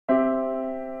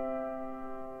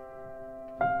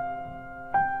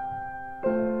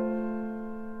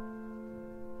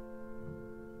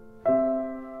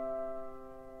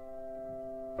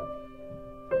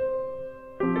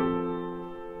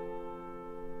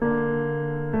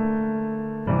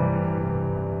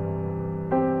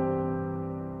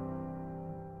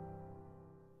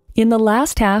In the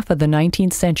last half of the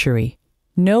 19th century,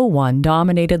 no one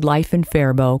dominated life in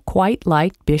Faribault quite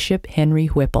like Bishop Henry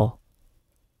Whipple.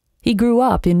 He grew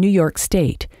up in New York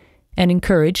State and,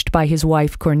 encouraged by his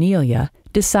wife Cornelia,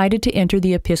 decided to enter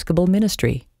the Episcopal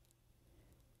ministry.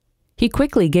 He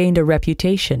quickly gained a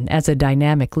reputation as a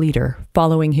dynamic leader,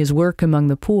 following his work among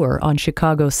the poor on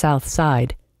Chicago's South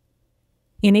Side.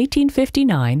 In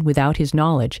 1859, without his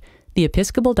knowledge, the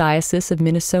Episcopal Diocese of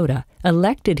Minnesota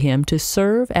elected him to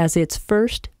serve as its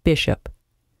first bishop.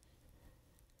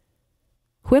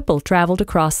 Whipple traveled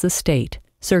across the state,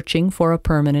 searching for a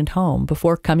permanent home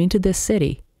before coming to this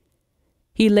city.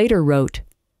 He later wrote,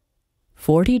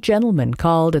 "40 gentlemen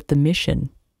called at the mission,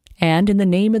 and in the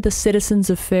name of the citizens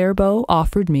of Faribault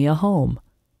offered me a home.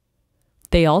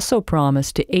 They also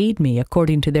promised to aid me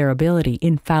according to their ability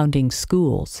in founding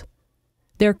schools.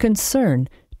 Their concern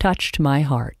touched my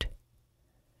heart."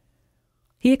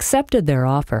 He accepted their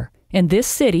offer, and this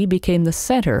city became the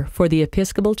center for the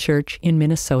Episcopal Church in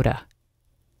Minnesota.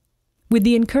 With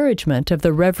the encouragement of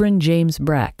the Reverend James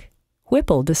Breck,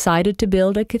 Whipple decided to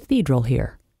build a cathedral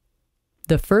here,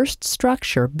 the first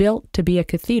structure built to be a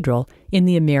cathedral in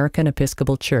the American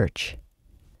Episcopal Church.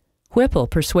 Whipple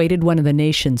persuaded one of the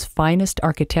nation's finest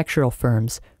architectural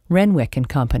firms, Renwick and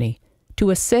Company,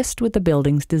 to assist with the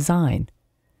building's design.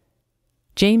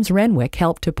 James Renwick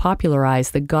helped to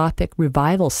popularize the Gothic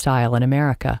Revival style in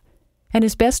America, and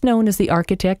is best known as the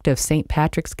architect of St.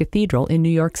 Patrick's Cathedral in New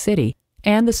York City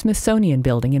and the Smithsonian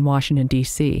Building in Washington,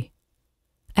 D.C.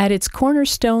 At its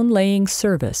cornerstone-laying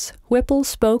service, Whipple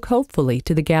spoke hopefully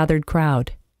to the gathered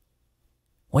crowd.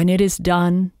 "When it is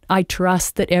done, I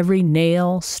trust that every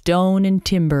nail, stone, and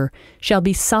timber shall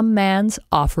be some man's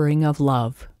offering of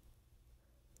love."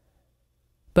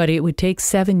 But it would take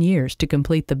 7 years to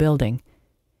complete the building,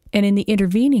 and in the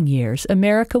intervening years,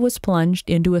 America was plunged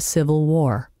into a civil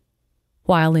war,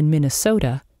 while in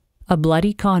Minnesota, a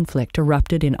bloody conflict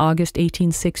erupted in August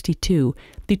 1862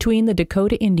 between the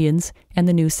Dakota Indians and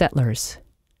the new settlers.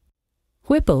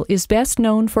 Whipple is best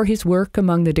known for his work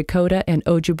among the Dakota and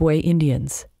Ojibwe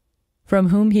Indians, from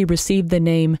whom he received the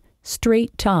name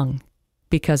Straight Tongue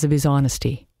because of his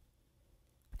honesty.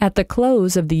 At the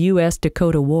close of the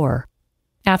U.S.-Dakota War,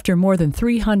 after more than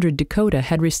 300 Dakota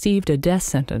had received a death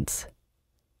sentence,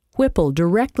 Whipple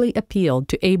directly appealed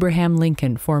to Abraham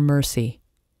Lincoln for mercy.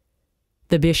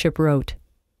 The bishop wrote,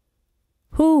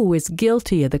 "Who is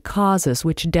guilty of the causes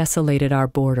which desolated our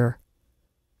border?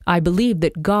 I believe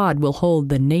that God will hold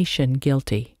the nation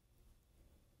guilty."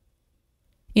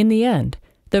 In the end,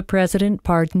 the president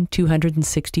pardoned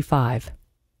 265,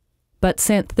 but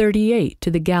sent 38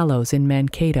 to the gallows in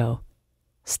Mankato,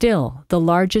 still the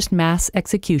largest mass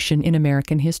execution in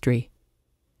American history.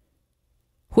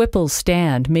 Whipple's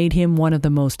stand made him one of the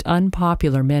most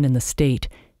unpopular men in the state,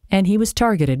 and he was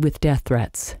targeted with death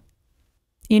threats.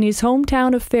 In his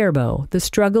hometown of Faribault, the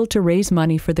struggle to raise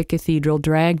money for the cathedral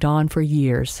dragged on for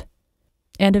years,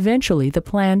 and eventually the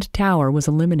planned tower was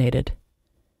eliminated.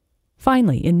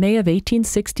 Finally, in May of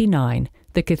 1869,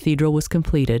 the cathedral was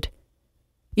completed,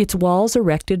 its walls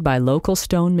erected by local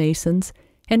stonemasons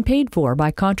and paid for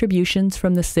by contributions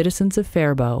from the citizens of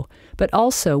Faribault, but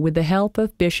also with the help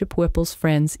of Bishop Whipple's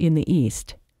friends in the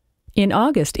East. In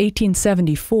August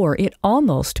 1874, it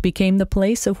almost became the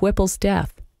place of Whipple's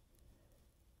death.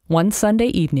 One Sunday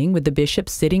evening, with the bishop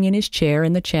sitting in his chair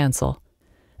in the chancel,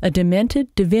 a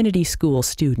demented divinity school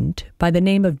student by the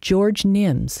name of George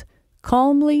Nims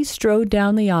calmly strode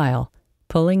down the aisle,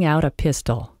 pulling out a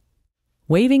pistol.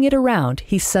 Waving it around,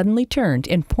 he suddenly turned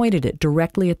and pointed it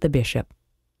directly at the bishop.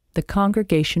 The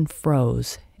congregation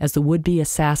froze as the would-be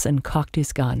assassin cocked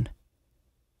his gun.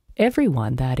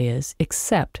 Everyone, that is,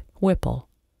 except Whipple,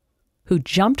 who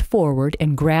jumped forward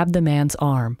and grabbed the man's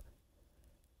arm.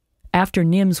 After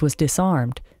Nims was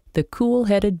disarmed, the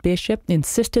cool-headed bishop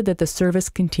insisted that the service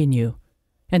continue,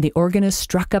 and the organist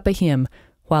struck up a hymn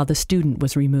while the student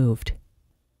was removed.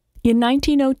 In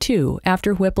 1902,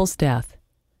 after Whipple's death,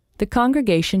 the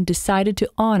congregation decided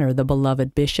to honor the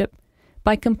beloved bishop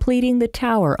by completing the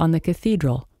tower on the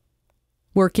cathedral,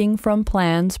 working from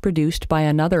plans produced by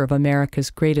another of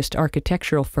America's greatest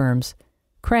architectural firms,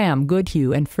 Cram,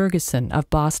 Goodhue, and Ferguson of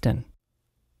Boston.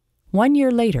 1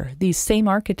 year later, these same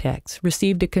architects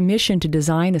received a commission to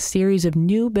design a series of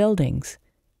new buildings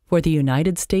for the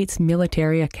United States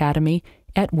Military Academy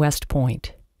at West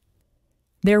Point.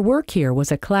 Their work here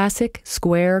was a classic,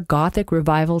 square Gothic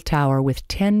Revival tower with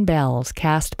 10 bells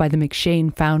cast by the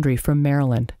McShane Foundry from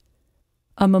Maryland.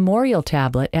 A memorial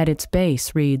tablet at its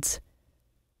base reads,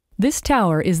 "This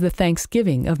tower is the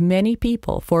thanksgiving of many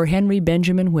people for Henry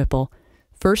Benjamin Whipple,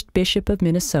 1st Bishop of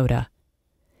Minnesota,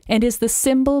 and is the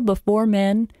symbol before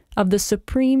men of the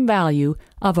supreme value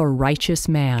of a righteous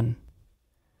man.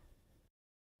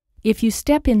 If you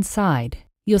step inside,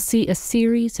 you'll see a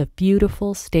series of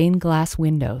beautiful stained glass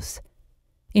windows,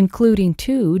 including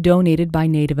 2 donated by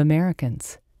Native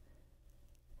Americans.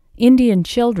 Indian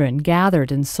children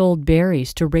gathered and sold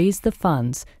berries to raise the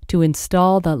funds to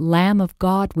install the Lamb of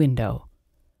God window,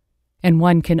 and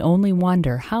one can only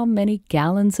wonder how many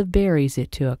gallons of berries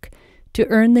it took to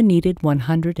earn the needed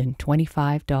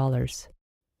 $125.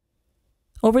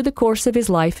 Over the course of his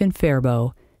life in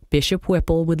Faribault, Bishop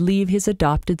Whipple would leave his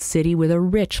adopted city with a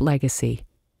rich legacy,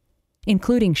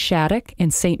 including Shattuck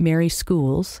and St. Mary's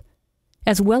schools,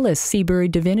 as well as Seabury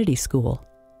Divinity School.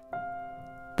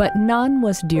 But none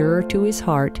was dearer to his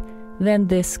heart than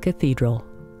this cathedral.